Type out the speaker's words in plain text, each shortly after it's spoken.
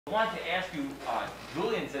I wanted to ask you,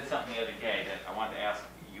 Julian said something the other day that I wanted to ask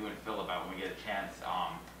you and Phil about when we get a chance.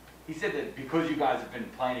 He said that because you guys have been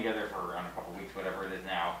playing together for a couple of weeks, whatever it is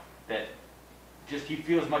now, that just he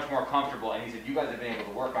feels much more comfortable, and he said you guys have been able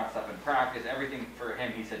to work on stuff in practice. Everything for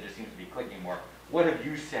him, he said, just seems to be clicking more. What have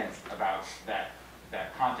you sensed about that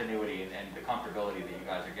continuity and the comfortability that you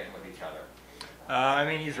guys are getting with each other? I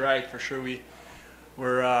mean, he's right for sure.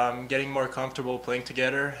 We're getting more comfortable playing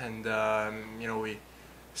together, and we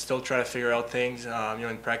still try to figure out things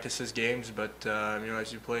in practices, games. But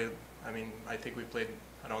as you play, I mean, I think we played,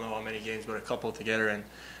 I don't know how many games, but a couple together,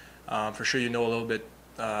 and for sure you know a little bit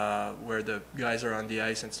where the guys are on the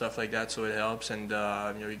ice and stuff like that. So it helps, and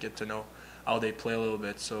you get to know how they play a little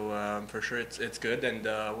bit. So for sure it's good, and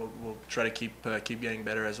we'll try to keep getting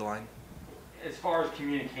better as a line. As far as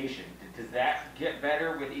communication, does that get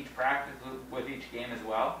better with each practice, with each game as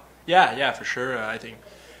well? Yeah, for sure. I think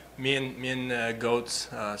me and Goats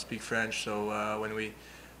speak French, so when we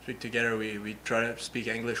speak together, we try to speak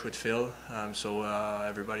English with Phil, so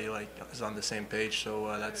everybody is on the same page.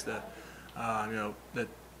 So that's the the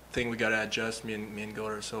thing we gotta adjust. Me and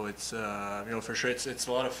Goater. So it's for sure it's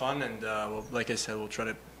a lot of fun, and like I said, we'll try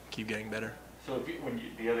to keep getting better. So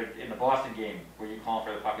in the Boston game, were you calling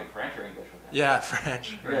for the puck in French or English with him? Yeah,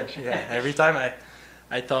 French. Yeah, every time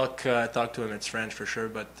I talk to him, it's French for sure.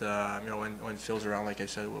 But when Phil's around, like I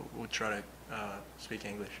said, we'll try to speak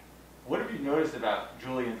English. What have you noticed about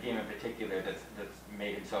Julian's game in particular that's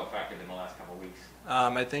made him so effective in the last couple of weeks?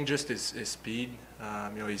 I think just his speed.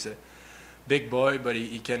 He's a big boy, but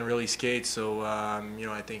he can really skate. So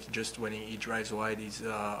I think just when he drives wide, he's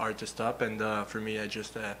hard to stop. And for me, I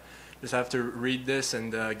just have to read this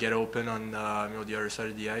and get open on the other side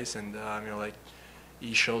of the ice. And like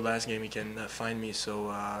he showed last game, he can find me. So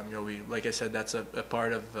like I said, that's a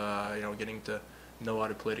part of getting to know how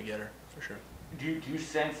to play together for sure. Do you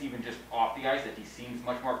sense even just off the ice that he seems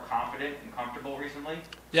much more confident and comfortable recently?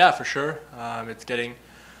 Yeah, for sure. It's getting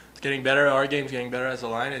better. Our game's getting better as a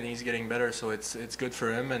line, and he's getting better. So it's good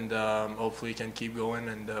for him, and hopefully he can keep going,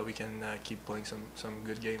 and we can keep playing some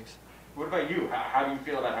good games. What about you? How do you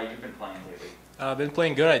feel about how you've been playing lately? Been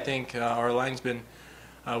playing good. I think our line's been.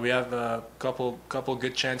 We have a couple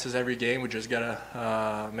good chances every game. We just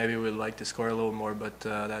gotta maybe we'd like to score a little more, but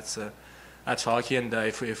that's hockey. And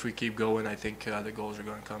if we keep going, I think the goals are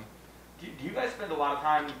going to come. Do you guys spend a lot of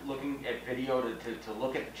time looking at video to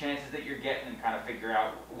look at the chances that you're getting and kind of figure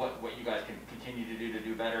out what you guys can continue to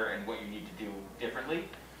do better and what you need to do differently?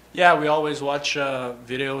 Yeah, we always watch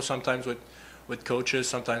video. Sometimes with coaches.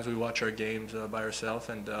 Sometimes we watch our games by ourselves,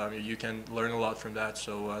 and you can learn a lot from that.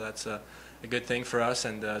 So that's a good thing for us,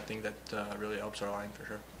 and I think that really helps our line for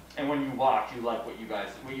sure. And when you watch, you like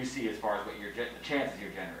what you see as far as the chances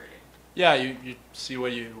you're generating. Yeah, you see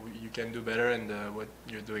what you can do better and what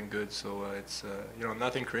you're doing good. So it's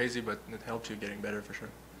nothing crazy, but it helps you getting better for sure.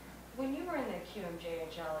 When you were in the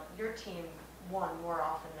QMJHL, your team won more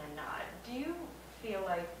often than not. Do you feel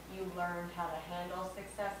like you learned how to handle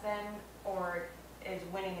success then, or is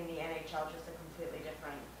winning in the NHL just a completely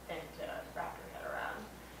different thing to wrap your head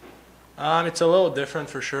around? It's a little different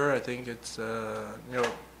for sure. I think it's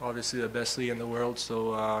obviously the best league in the world,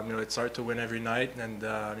 so it's hard to win every night, and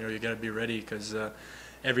you got to be ready because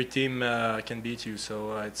every team can beat you.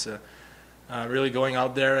 So it's really going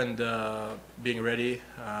out there and being ready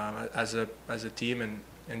as a team and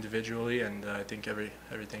individually, and I think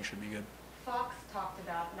everything should be good. Fox talked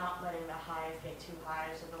about not letting the highs get too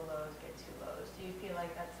highs or the lows get too lows. Do you feel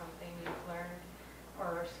like that's something you've learned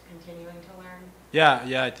or continuing to learn?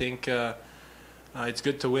 Yeah, I think it's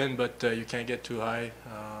good to win, but you can't get too high,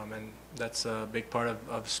 and that's a big part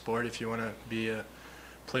of sport. If you want to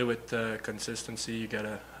play with consistency, you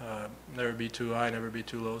gotta never be too high, never be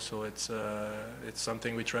too low. So it's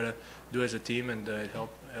something we try to do as a team, and it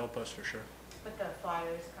help us for sure. With the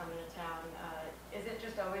Flyers coming to town, is it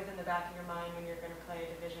just always in the back of your mind when you're going to play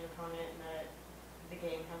a division opponent and that the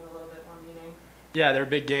game has a little bit more meaning? Yeah, they're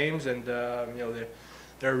big games, and they're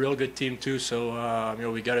a real good team too. So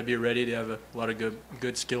we got to be ready. They have a lot of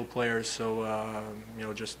good skilled players. So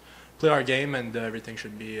just play our game, and everything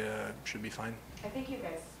should be fine. I think you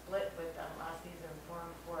guys split with them last season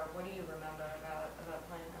 4-4. What do you remember about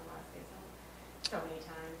playing them last season? So many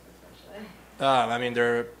times, especially. I mean,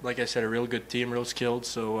 they're, like I said, a real good team, real skilled.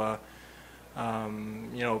 So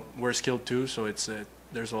we're skilled too. So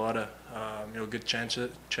there's a lot of good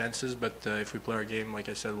chances. But if we play our game, like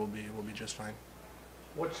I said, we'll be just fine.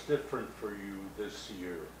 What's different for you this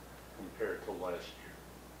year compared to last year?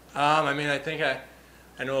 I mean, I think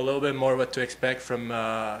I know a little bit more what to expect from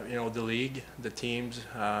the league, the teams.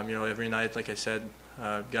 Every night, like I said,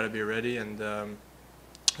 got to be ready, and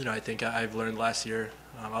I think I've learned last year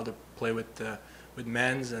how to play with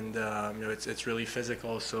men's, and it's really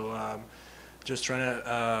physical. So just trying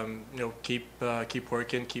to keep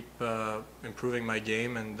working, keep improving my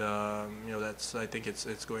game, and that's I think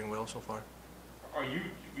it's going well so far. You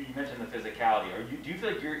mentioned the physicality. Do you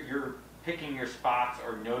feel like you're picking your spots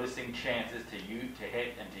or noticing chances to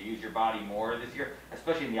hit and to use your body more this year,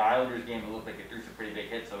 especially in the Islanders game? It looked like it threw some pretty big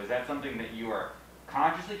hits. So is that something that you are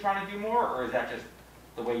consciously trying to do more, or is that just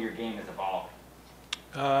the way your game is evolving?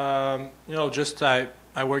 Just I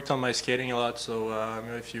worked on my skating a lot. So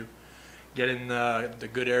if you get in the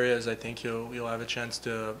good areas, I think you'll have a chance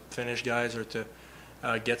to finish guys or to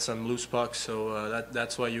get some loose pucks. So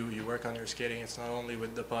that's why you work on your skating. It's not only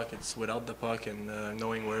with the puck; it's without the puck and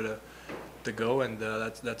knowing where to go. And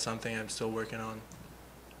that's something I'm still working on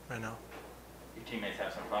right now. Your teammates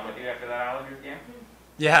have some fun with you after that Islanders game?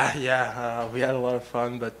 Yeah. We had a lot of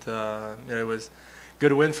fun, but it was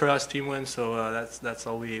good win for us, team win. So that's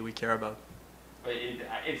all we care about. But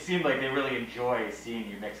it seemed like they really enjoy seeing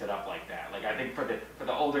you mix it up like that. Like I think for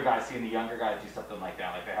the older guys, seeing the younger guys do something like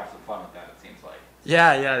that, like they have some fun with that. It seems like.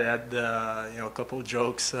 Yeah, they had a couple of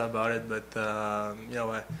jokes about it, but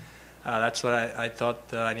that's what I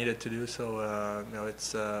thought I needed to do. So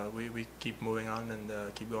it's we keep moving on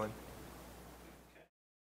and keep going.